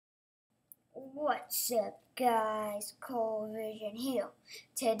What's up, guys? Cold Vision here.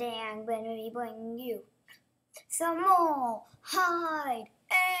 Today I'm going to be bringing you some more hide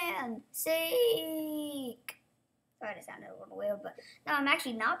and seek. Sorry, that sounded a little weird, but no, I'm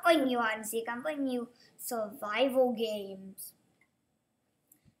actually not bringing you hide and seek. I'm bringing you survival games.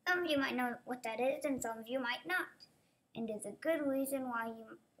 Some of you might know what that is, and some of you might not. And there's a good reason why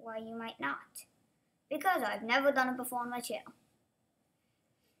you might not, because I've never done it before on my channel.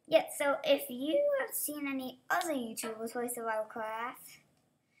 Yeah, so if you have seen any other YouTubers play Survival Class,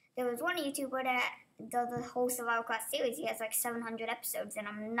 there was one YouTuber that does the whole Survival Class series. He has like 700 episodes, and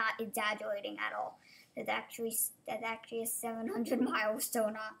I'm not exaggerating at all. There's actually a 700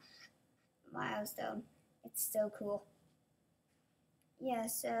 milestone. It's so cool. Yeah,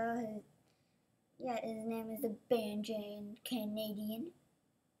 so his name is the Banjan Canadian.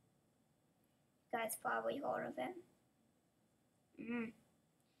 You guys probably heard of him.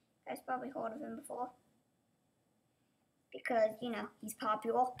 Guys probably heard of him before. Because, he's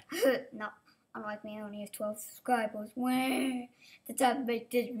popular. Not unlike me, I only have 12 subscribers. The time to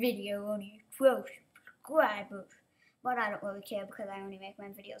make this video, only 12 subscribers. But I don't really care because I only make my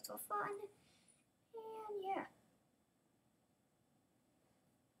videos for fun. And yeah.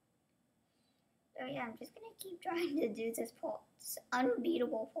 So yeah, I'm just gonna keep trying to do this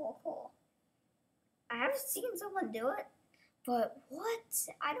unbeatable parkour. I have seen someone do it. But what?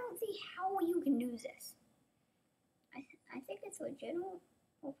 I don't see how you can do this. I think it's legitimate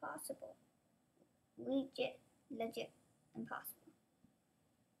or possible. Legit, impossible.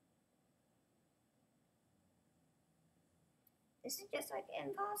 This is just like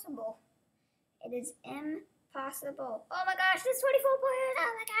impossible. It is impossible. Oh my gosh, there's 24 players.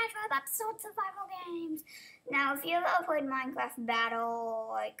 Oh my gosh, we're about to start survival games. Now, if you've ever played Minecraft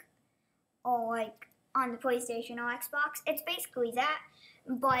Battle, or on the PlayStation or Xbox, it's basically that,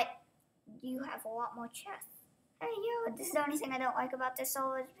 but you have a lot more chests. Hey yo, this is the only thing I don't like about this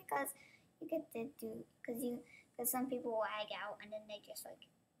server is because you get to do, because some people lag out and then they just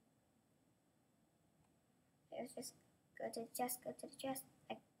just go to the chest,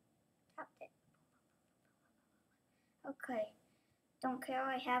 I tapped it. Okay, don't care,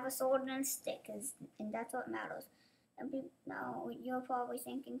 I have a sword and a stick, and that's what matters. And now you're probably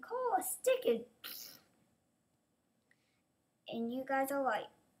thinking, cool, a stick is... And you guys are right,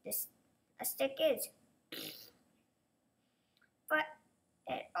 a stick is. But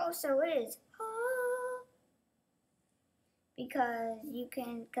it also is. Because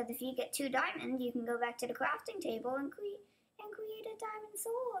if you get 2 diamonds, you can go back to the crafting table and create a diamond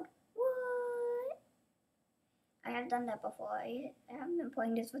sword. What? I have done that before. I haven't been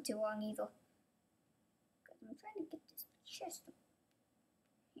playing this for too long either. Because I'm trying to get this chest.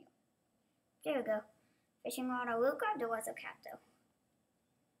 Here. There we go. Fishing rod. I will grab the leather cap though.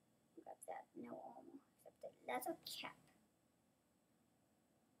 Grab that. No armor. Except the leather cap.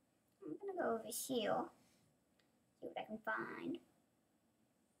 I'm gonna go over here. See what I can find.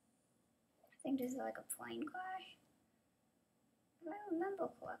 I think this is like a plane crash. If I remember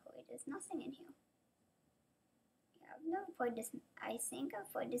correctly, there's nothing in here. Yeah, I've never played this. I think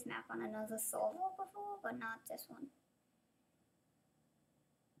I've played this map on another server before, but not this one.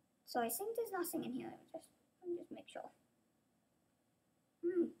 So I think there's nothing in here. Let me just make sure.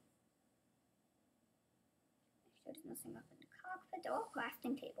 Make sure there's nothing up in the cockpit. They're all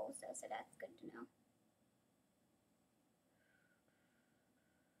crafting tables though, so that's good to know.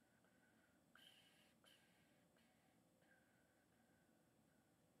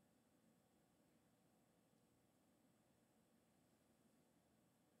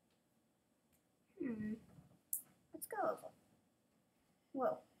 Let's go over.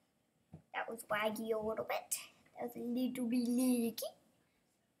 Whoa. That was laggy a little bit. That was a little bit laggy.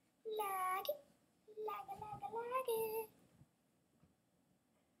 Laggy.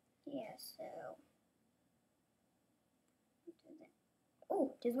 Yeah, so.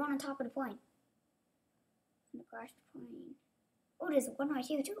 Oh, there's one on top of the plane. I'm gonna crash the plane. Oh, there's one right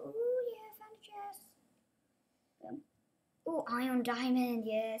here too. Oh, yeah, found a chest. Oh, iron diamond,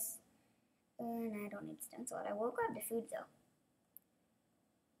 yes. And I don't need stone sword. I will grab the food though.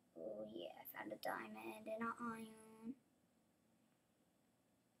 Oh yeah, I found a diamond and an iron.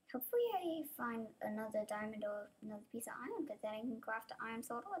 Hopefully I find another diamond or another piece of iron, because then I can craft an iron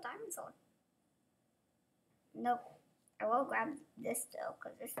sword or a diamond sword. Nope. I will grab this though,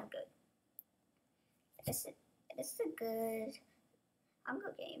 because this is good. This is a good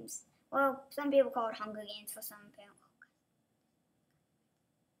Hunger Games. Well, some people call it Hunger Games for some people.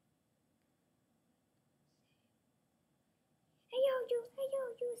 Hey yo, you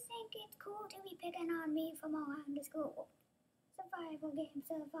think it's cool to be picking on me from around the school? Survival games,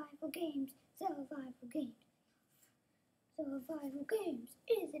 survival games, survival games. Survival games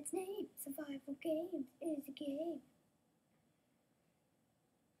is its name. Survival games is a game.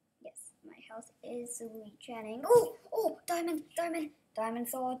 Yes, my house is rechatting. Oh, diamond, diamond, diamond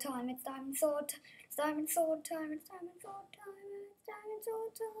sword time. It's diamond sword. It's diamond sword time. It's diamond sword time. It's diamond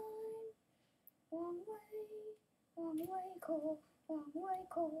sword time. Wrong way, call, wrong way,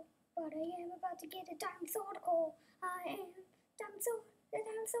 call. But I am about to get a diamond sword call. I am diamond sword, the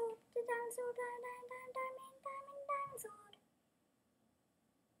diamond sword, the diamond sword, diamond sword.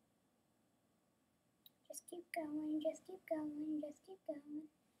 Just keep going, just keep going, just keep going.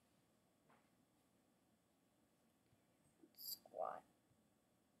 Squad.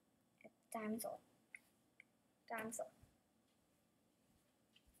 Diamond sword. Diamond sword.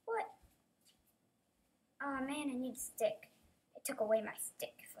 What? Oh man, I need a stick. It took away my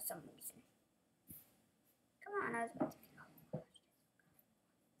stick for some reason. Come on, I was about to get off.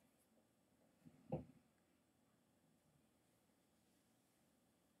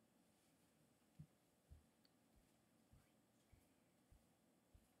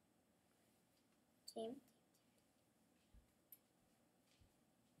 Team.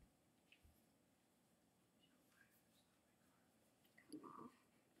 Come on.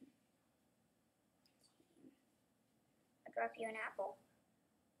 I'll drop you an apple.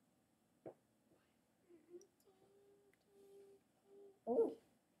 Ooh.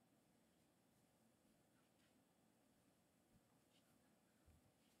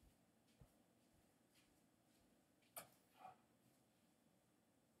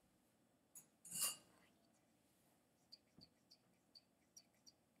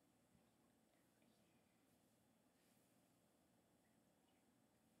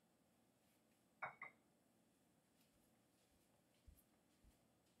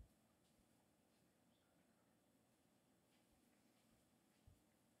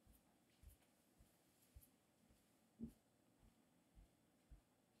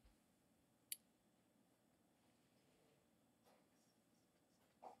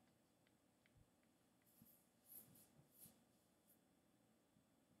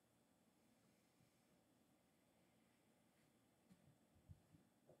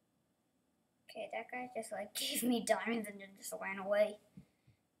 Okay, that guy just like gave me diamonds and then just ran away.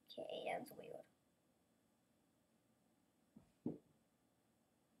 Okay, that was weird.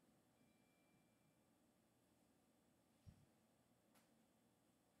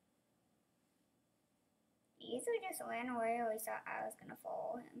 He either just ran away or he thought I was gonna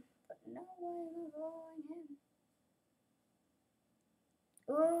follow him. But no way am I following him.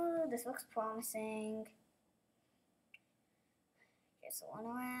 Ooh, this looks promising. Just one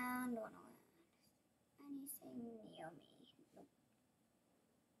around, one around. Anything near me?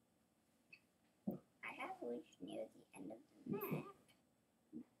 Nope. I have reached near the end of the map,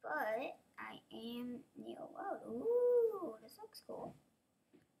 but I am near a road. Ooh, this looks cool.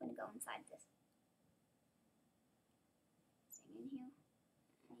 I'm gonna go inside this. Anything in here?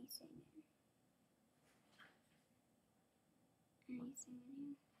 Anything in here? Anything in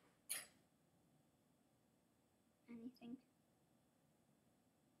here? Anything?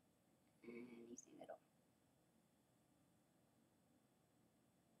 Anything at all?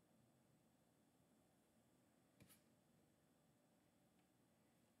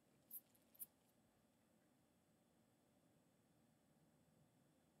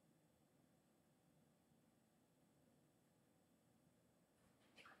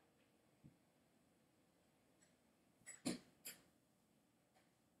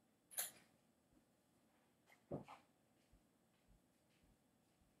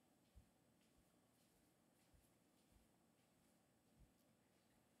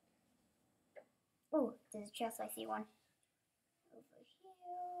 Ooh, there's a chest. I see one. Over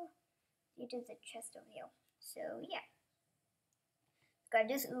here. It is a chest over here. So, yeah. Got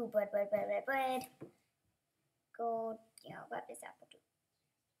this. Ooh, bread. Go, grab this apple too.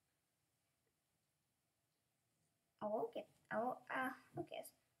 Oh, okay. Oh, okay.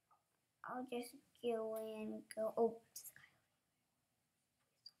 I'll just go and go. Oh, this guy.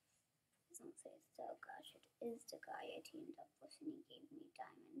 Doesn't say it's the gosh, it is the guy I teamed up with and he gave me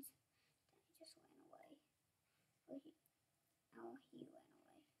diamonds. Then he just ran away. Oh, he ran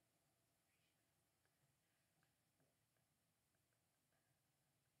away.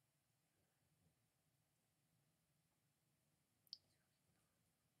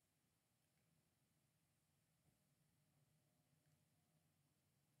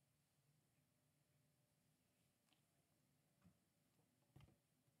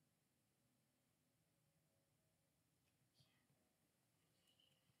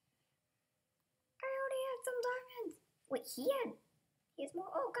 I already had some diamonds. Wait, he has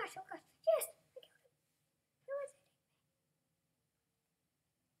more. Oh gosh, yes.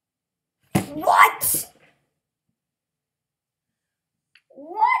 What?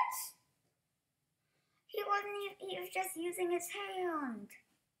 What? He wasn't even, he was just using his hand.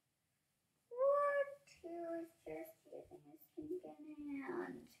 What? He was just using his stinking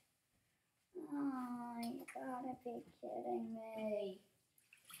hand. Oh, you gotta be kidding me.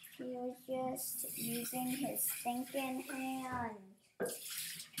 He was just using his stinking hand.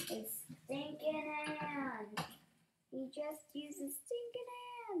 His stinking hand. He just used his stinking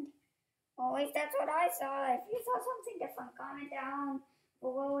hand. Or at least that's what I saw. If you saw something different, comment down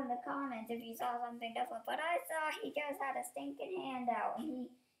below in the comments if you saw something different. But I saw he just had a stinking hand out, and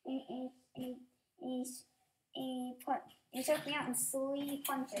he took me out in 3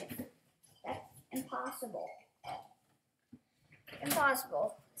 punches. That's impossible.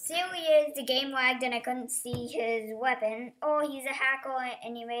 Impossible. Serious, the game lagged and I couldn't see his weapon. Oh, he's a hacker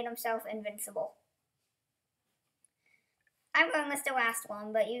and he made himself invincible. I'm going with the last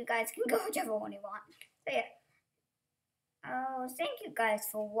one, but you guys can go whichever one you want. So yeah. Oh, thank you guys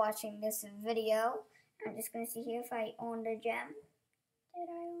for watching this video. I'm just going to see here if I owned a gem. Did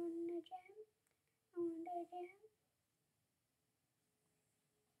I own a gem? Owned a gem?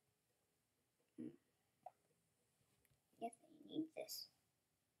 Yes, I need this.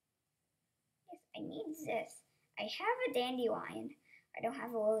 Yes, I need this. I have a dandelion. I don't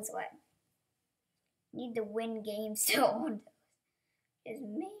have a rosebud. Need to win games to own those. It's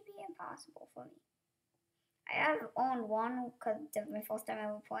maybe impossible for me. I have owned one because this is my first time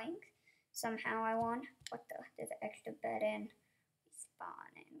ever playing. Somehow I won. What the? There's an extra bed in.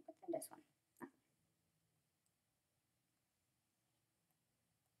 Spawn in. What's in this one? Nothing.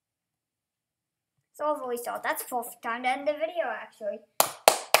 So I've always thought that's the perfect time to end the video actually.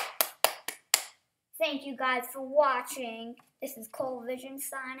 Thank you guys for watching. This is Cold Vision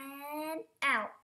signing.